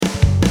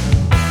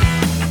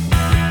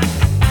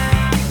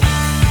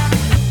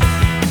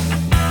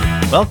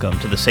Welcome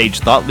to the Sage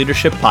Thought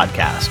Leadership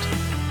Podcast,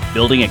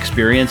 building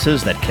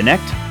experiences that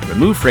connect,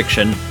 remove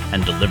friction,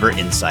 and deliver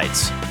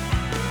insights.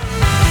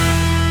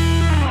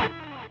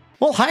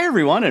 Well, hi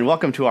everyone, and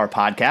welcome to our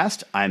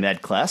podcast. I'm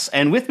Ed Kless,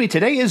 and with me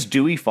today is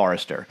Dewey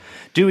Forrester.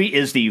 Dewey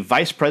is the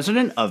Vice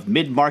President of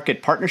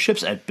Mid-Market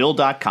Partnerships at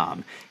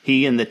Bill.com.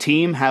 He and the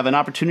team have an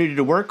opportunity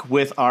to work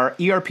with our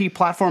ERP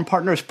platform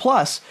partners,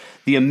 plus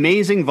the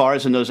amazing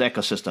VARs in those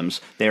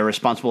ecosystems. They are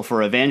responsible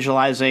for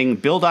evangelizing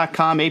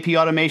Bill.com AP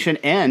automation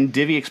and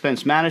Divvy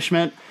expense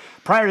management.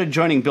 Prior to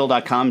joining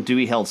Bill.com,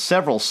 Dewey held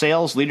several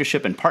sales,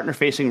 leadership, and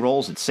partner-facing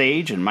roles at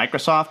Sage and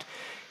Microsoft.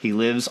 He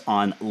lives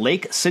on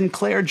Lake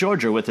Sinclair,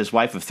 Georgia, with his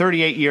wife of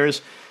 38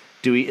 years.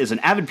 Dewey is an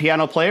avid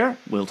piano player.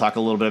 We'll talk a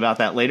little bit about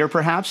that later,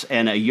 perhaps,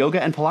 and a yoga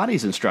and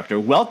Pilates instructor.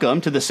 Welcome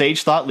to the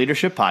Sage Thought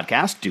Leadership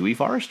Podcast, Dewey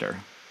Forrester.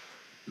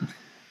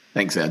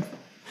 Thanks, Ed.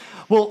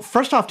 Well,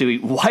 first off, Dewey,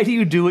 why do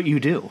you do what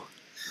you do?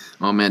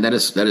 Oh man, that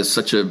is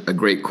such a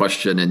great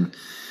question.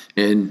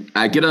 And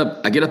I get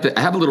up. I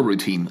have a little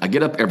routine. I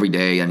get up every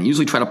day and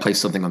usually try to play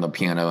something on the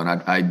piano. And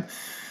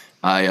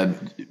I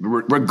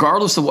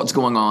regardless of what's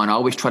going on, I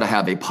always try to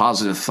have a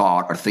positive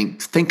thought or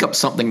think up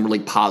something really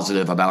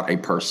positive about a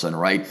person,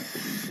 right?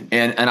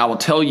 And I will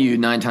tell you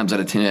 9 times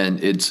out of 10,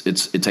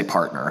 it's a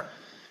partner,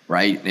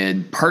 right?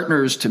 And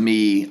partners to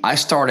me, I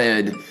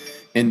started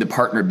in the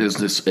partner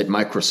business at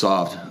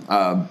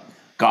Microsoft.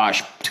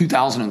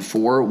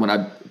 2004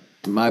 when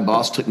my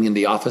boss took me in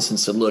the office and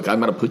said, "Look, I'm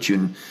going to put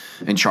you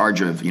in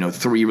charge of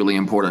 3 really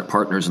important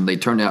partners," and they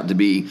turned out to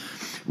be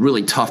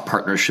really tough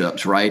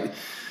partnerships, right?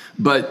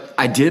 But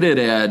I did it,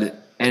 Ed,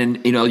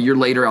 and a year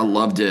later I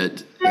loved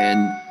it,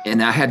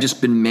 and I had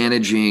just been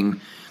managing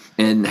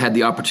and had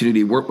the opportunity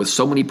to work with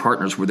so many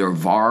partners with their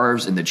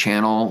VARs in the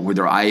channel, with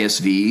their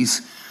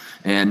ISVs,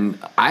 and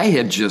I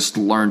had just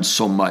learned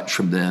so much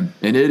from them,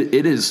 and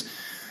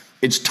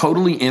it's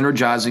totally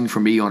energizing for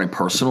me on a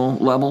personal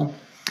level.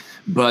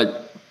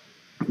 But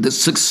the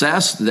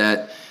success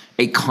that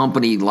a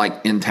company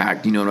like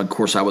Intact, and of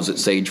course I was at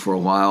Sage for a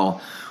while,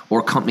 or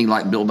a company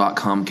like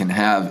Bill.com can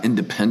have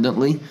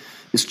independently,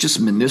 it's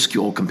just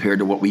minuscule compared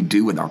to what we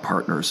do with our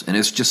partners. And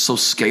it's just so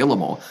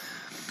scalable.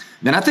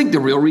 And I think the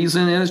real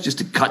reason is, just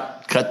to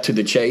cut to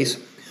the chase,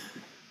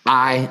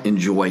 I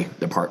enjoy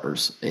the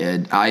partners.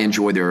 And I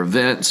enjoy their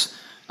events.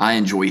 I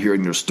enjoy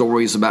hearing their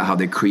stories about how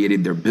they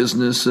created their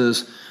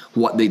businesses,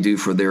 what they do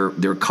for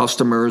their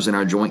customers and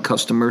our joint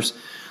customers.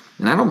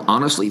 And I don't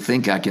honestly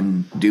think I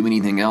can do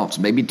anything else.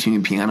 Maybe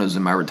tune pianos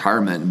in my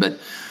retirement, but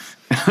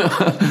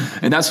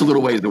and that's a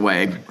little ways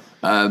away.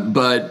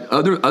 But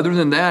other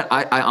than that,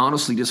 I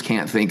honestly just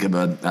can't think of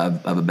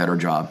a better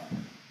job.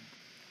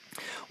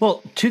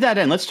 Well, to that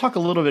end, let's talk a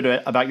little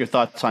bit about your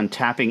thoughts on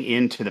tapping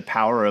into the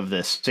power of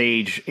the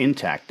Sage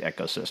Intact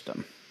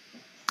ecosystem.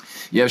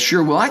 Yeah,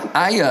 sure. Well,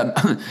 I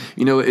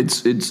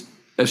it's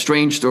a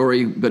strange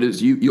story, but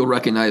you'll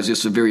recognize this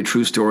is a very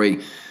true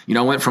story. I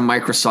went from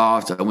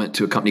Microsoft, I went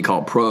to a company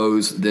called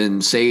Pros,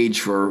 then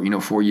Sage for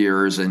 4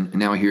 years, and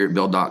now here at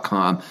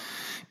Bill.com.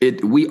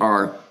 We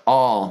are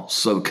all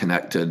so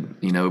connected.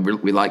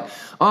 We like,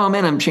 oh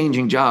man, I'm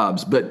changing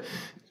jobs, but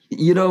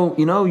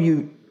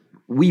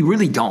we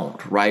really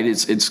don't, right?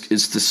 It's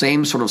the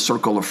same sort of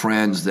circle of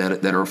friends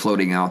that are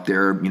floating out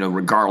there,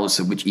 regardless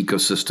of which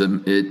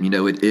ecosystem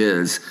it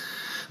is.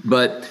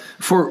 But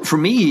for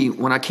me,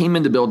 when I came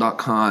into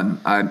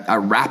Bill.com, I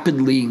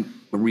rapidly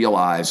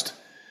realized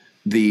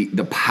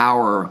the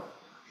power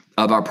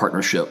of our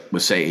partnership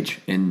with Sage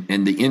and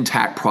the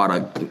Intact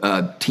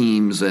product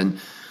teams and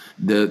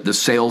the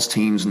sales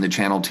teams and the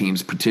channel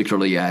teams,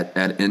 particularly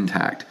at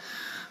Intact.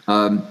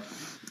 And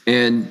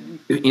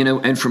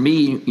for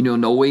me,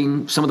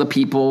 knowing some of the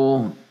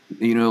people,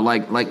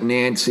 like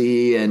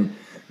Nancy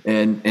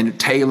and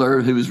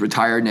Taylor, who's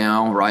retired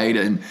now, right?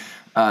 And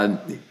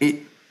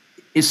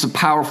it's a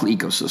powerful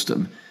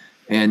ecosystem.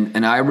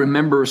 And I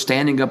remember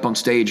standing up on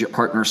stage at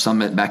Partner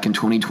Summit back in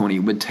 2020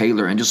 with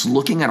Taylor and just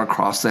looking out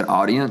across that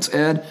audience,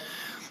 Ed,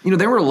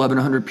 there were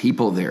 1,100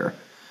 people there.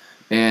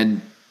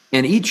 And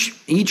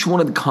each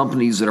one of the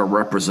companies that are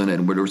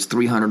represented, whether it's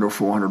 300 or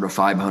 400 or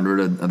 500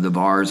 of the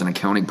VARs and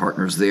accounting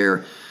partners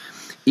there,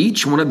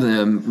 each one of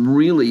them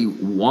really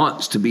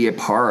wants to be a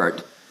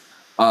part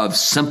of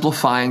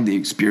simplifying the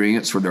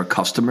experience for their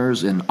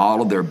customers in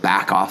all of their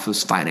back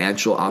office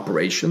financial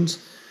operations.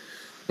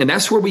 And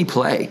that's where we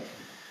play.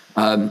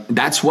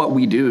 That's what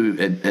we do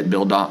at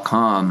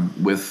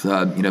Bill.com with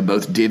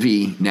both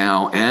Divvy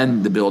now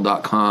and the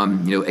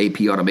Bill.com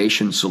AP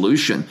automation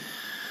solution.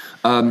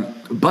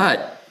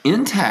 But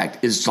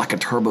Intact is like a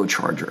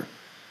turbocharger,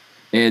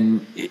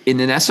 and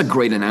that's a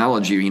great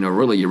analogy.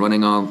 Really, you're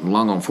running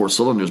along on 4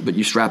 cylinders, but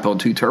you strap on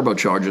 2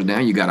 turbochargers. Now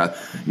you got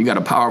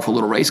a powerful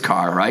little race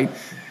car, right?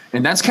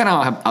 And that's kind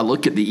of how I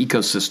look at the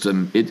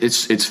ecosystem.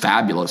 It's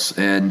fabulous,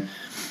 and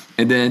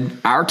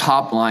then our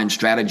top line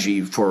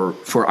strategy for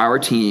our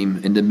team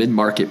in the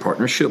mid-market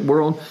partnership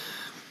world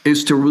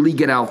is to really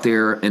get out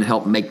there and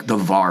help make the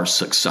VAR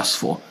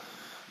successful,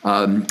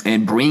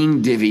 and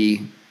bring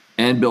Divvy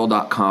and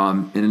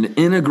Bill.com in an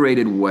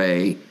integrated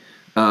way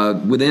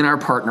within our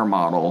partner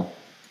model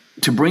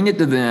to bring it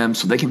to them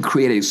so they can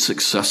create a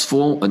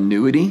successful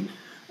annuity,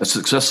 a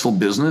successful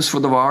business for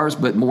the VARs,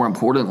 but more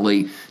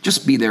importantly,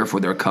 just be there for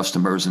their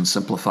customers and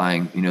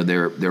simplifying,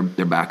 their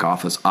back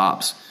office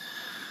ops.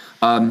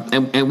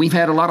 And we've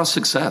had a lot of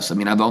success. I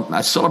mean,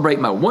 I celebrate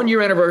my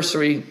 1-year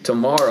anniversary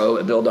tomorrow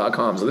at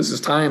Build.com, so this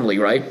is timely,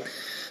 right?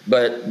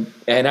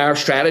 And our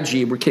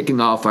strategy, we're kicking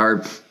off our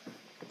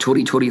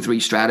 2023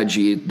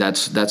 strategy.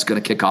 That's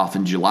going to kick off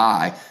in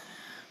July,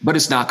 but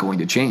it's not going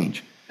to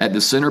change. At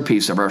the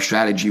centerpiece of our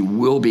strategy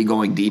will be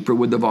going deeper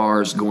with the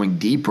VARs, going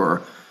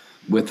deeper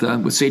with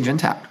Sage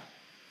Intacct.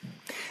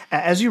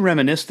 As you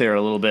reminisce there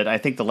a little bit, I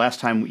think the last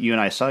time you and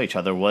I saw each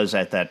other was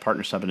at that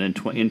partner summit in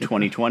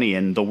 2020,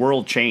 and the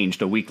world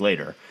changed a week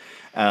later.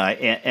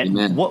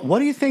 And what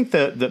do you think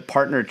the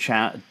partner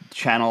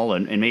channel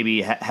and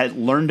maybe has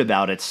learned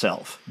about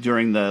itself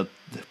during the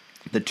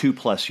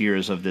 2+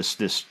 years of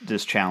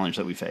this challenge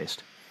that we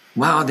faced?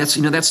 Wow, that's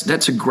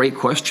a great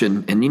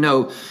question, and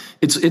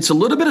it's a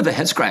little bit of a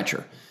head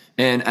scratcher,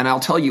 and I'll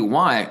tell you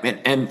why.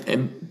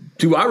 And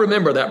do I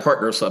remember that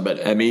partner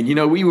summit? I mean,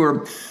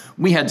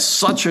 we had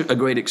such a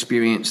great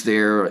experience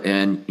there,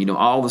 and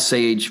all the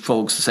Sage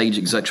folks, the Sage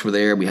execs were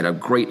there. We had a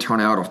great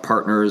turnout of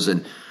partners,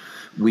 and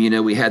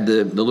we had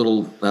the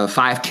little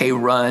 5K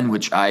run,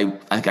 which I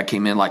think I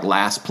came in like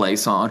last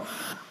place on.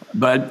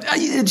 But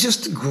it's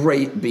just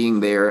great being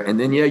there. And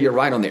then you're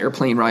right, on the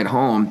airplane ride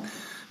home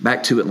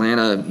back to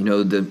Atlanta,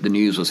 the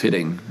news was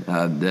hitting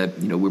that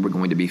we were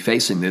going to be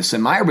facing this,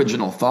 and my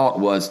original thought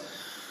was,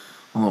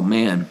 oh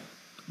man,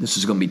 this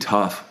is going to be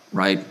tough,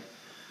 right?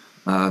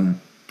 And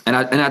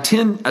I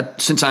tend,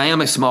 since I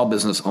am a small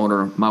business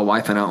owner, my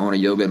wife and I own a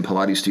yoga and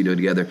Pilates studio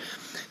together.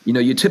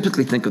 You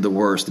typically think of the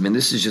worst. I mean,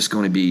 this is just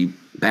going to be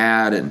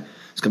bad, and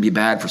it's going to be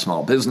bad for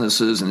small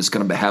businesses, and it's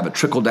going to have a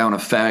trickle-down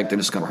effect, and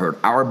it's going to hurt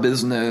our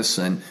business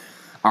and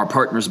our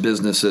partners'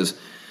 businesses.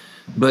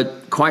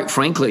 But quite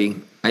frankly,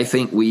 I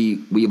think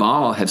we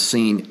all have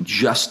seen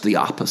just the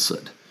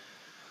opposite.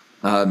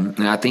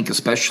 And I think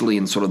especially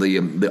in sort of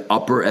the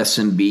upper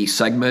SMB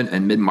segment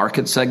and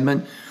mid-market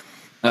segment,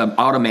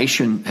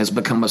 automation has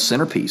become a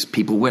centerpiece.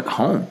 People went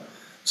home,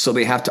 so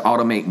they have to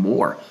automate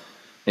more.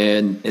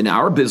 And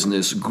our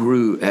business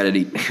grew at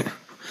a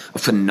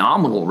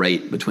phenomenal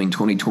rate between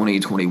 2020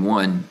 and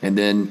 21. And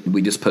then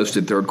we just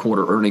posted third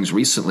quarter earnings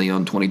recently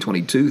on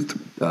 2022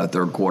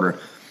 third quarter.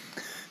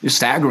 It's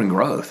staggering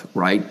growth,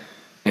 right?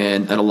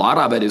 And a lot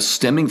of it is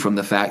stemming from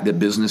the fact that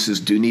businesses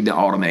do need to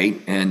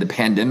automate. And the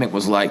pandemic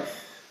was like,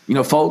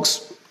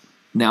 folks,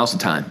 now's the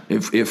time.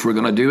 If we're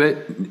going to do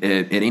it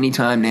at any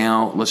time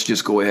now, let's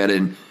just go ahead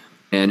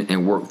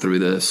and work through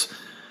this.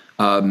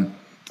 And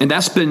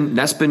that's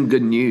been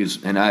good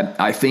news. And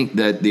I think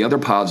that the other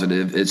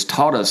positive, it's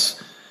taught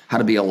us how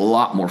to be a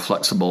lot more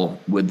flexible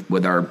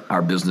with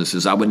our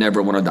businesses. I would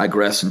never want to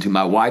digress into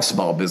my wife's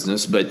small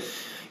business, but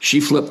she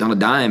flipped on a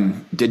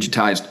dime,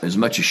 digitized as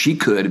much as she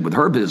could with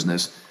her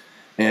business,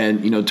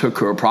 and took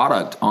her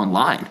product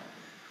online,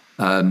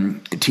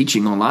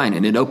 teaching online,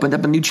 and it opened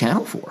up a new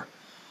channel for her.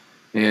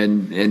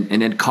 And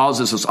it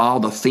causes us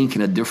all to think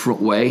in a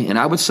different way, and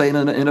I would say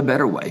in a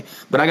better way.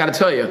 But I got to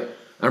tell you,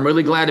 I'm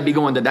really glad to be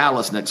going to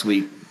Dallas next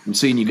week and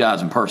seeing you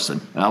guys in person.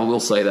 I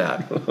will say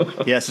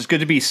that. Yes, it's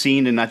good to be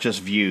seen and not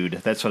just viewed.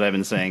 That's what I've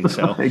been saying.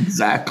 So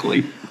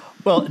exactly.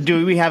 Well,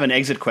 do we have an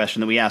exit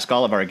question that we ask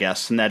all of our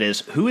guests, and that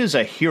is, who is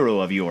a hero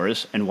of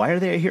yours, and why are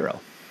they a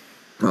hero?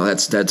 Well,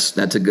 that's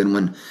a good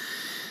one.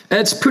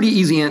 That's a pretty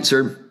easy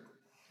answer.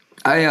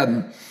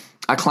 I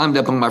climbed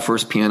up on my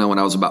first piano when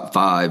I was about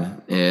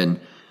 5, and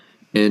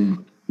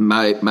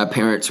my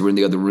parents were in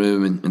the other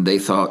room, and they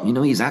thought,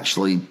 he's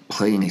actually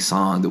playing a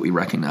song that we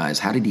recognize.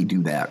 How did he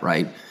do that,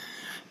 right?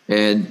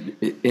 And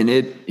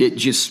it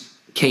just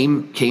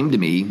came to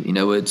me.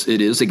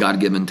 It is a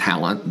God-given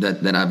talent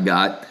that I've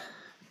got.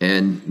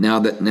 And now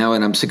that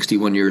I'm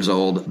 61 years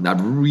old,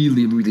 I've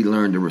really, really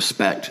learned to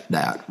respect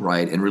that,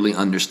 right, and really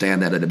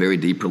understand that at a very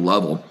deeper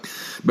level.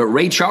 But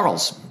Ray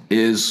Charles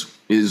is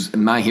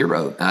my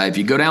hero. If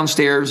you go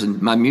downstairs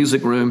in my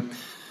music room,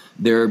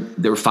 there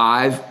are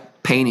 5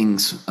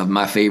 paintings of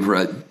my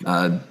favorite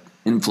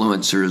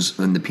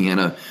influencers in the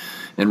piano,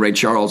 and Ray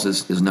Charles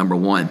is number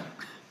 1.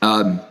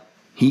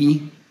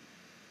 He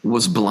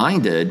was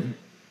blinded,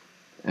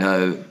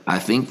 I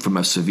think, from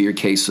a severe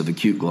case of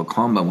acute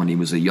glaucoma when he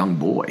was a young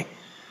boy.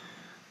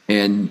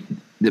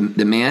 And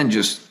the man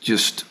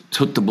just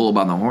took the bull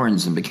by the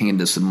horns and became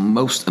this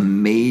most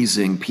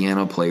amazing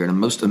piano player and a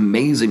most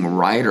amazing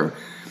writer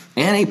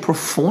and a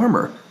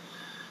performer,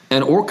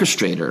 an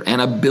orchestrator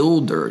and a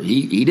builder.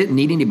 He didn't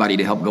need anybody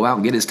to help go out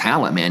and get his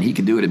talent, man. He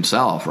could do it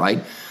himself,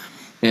 right?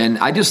 And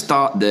I just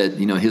thought that,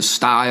 his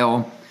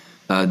style,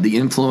 the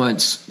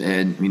influence,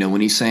 and,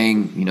 when he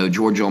sang,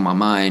 Georgia on My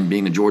Mind,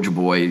 being a Georgia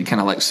boy, it kind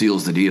of like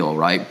seals the deal,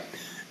 right?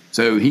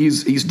 So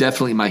he's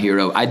definitely my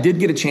hero. I did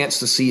get a chance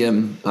to see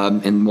him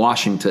in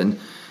Washington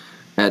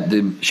at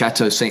the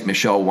Chateau Ste.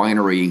 Michelle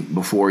winery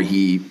before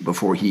he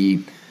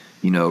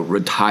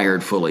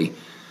retired fully.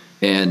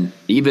 And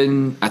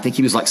even, I think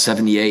he was like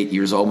 78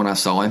 years old when I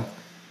saw him.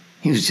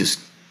 He was just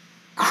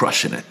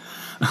crushing it.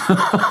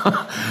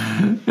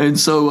 And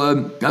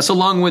so that's a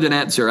long-winded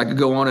answer. I could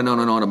go on and on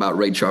and on about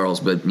Ray Charles,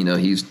 but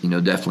he's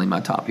definitely my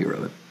top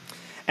hero.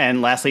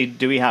 And lastly,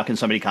 Dewey, how can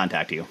somebody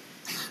contact you?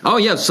 Oh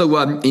yeah,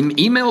 so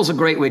email is a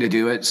great way to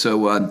do it.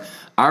 So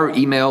our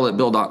email at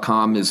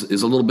Bill.com is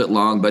a little bit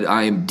long, but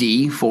I am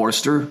D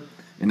Forrester,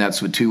 and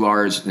that's with 2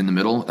 R's in the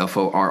middle,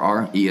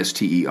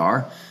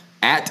 FORRESTER,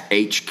 at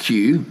HQ,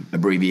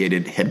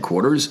 abbreviated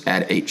headquarters,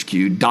 at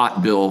HQ.Bill.com.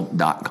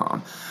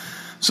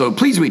 So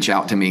please reach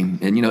out to me.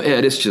 And,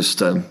 Ed, it's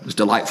just it's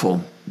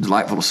delightful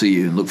to see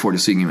you, and look forward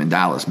to seeing you in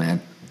Dallas,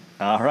 man.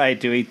 All right,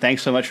 Dewey.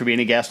 Thanks so much for being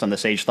a guest on the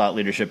Sage Thought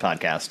Leadership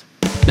Podcast.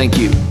 Thank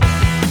you.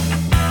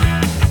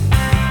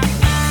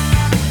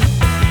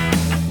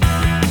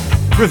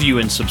 Review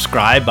and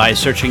subscribe by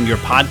searching your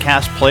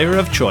podcast player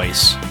of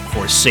choice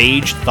for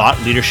Sage Thought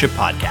Leadership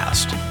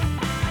Podcast.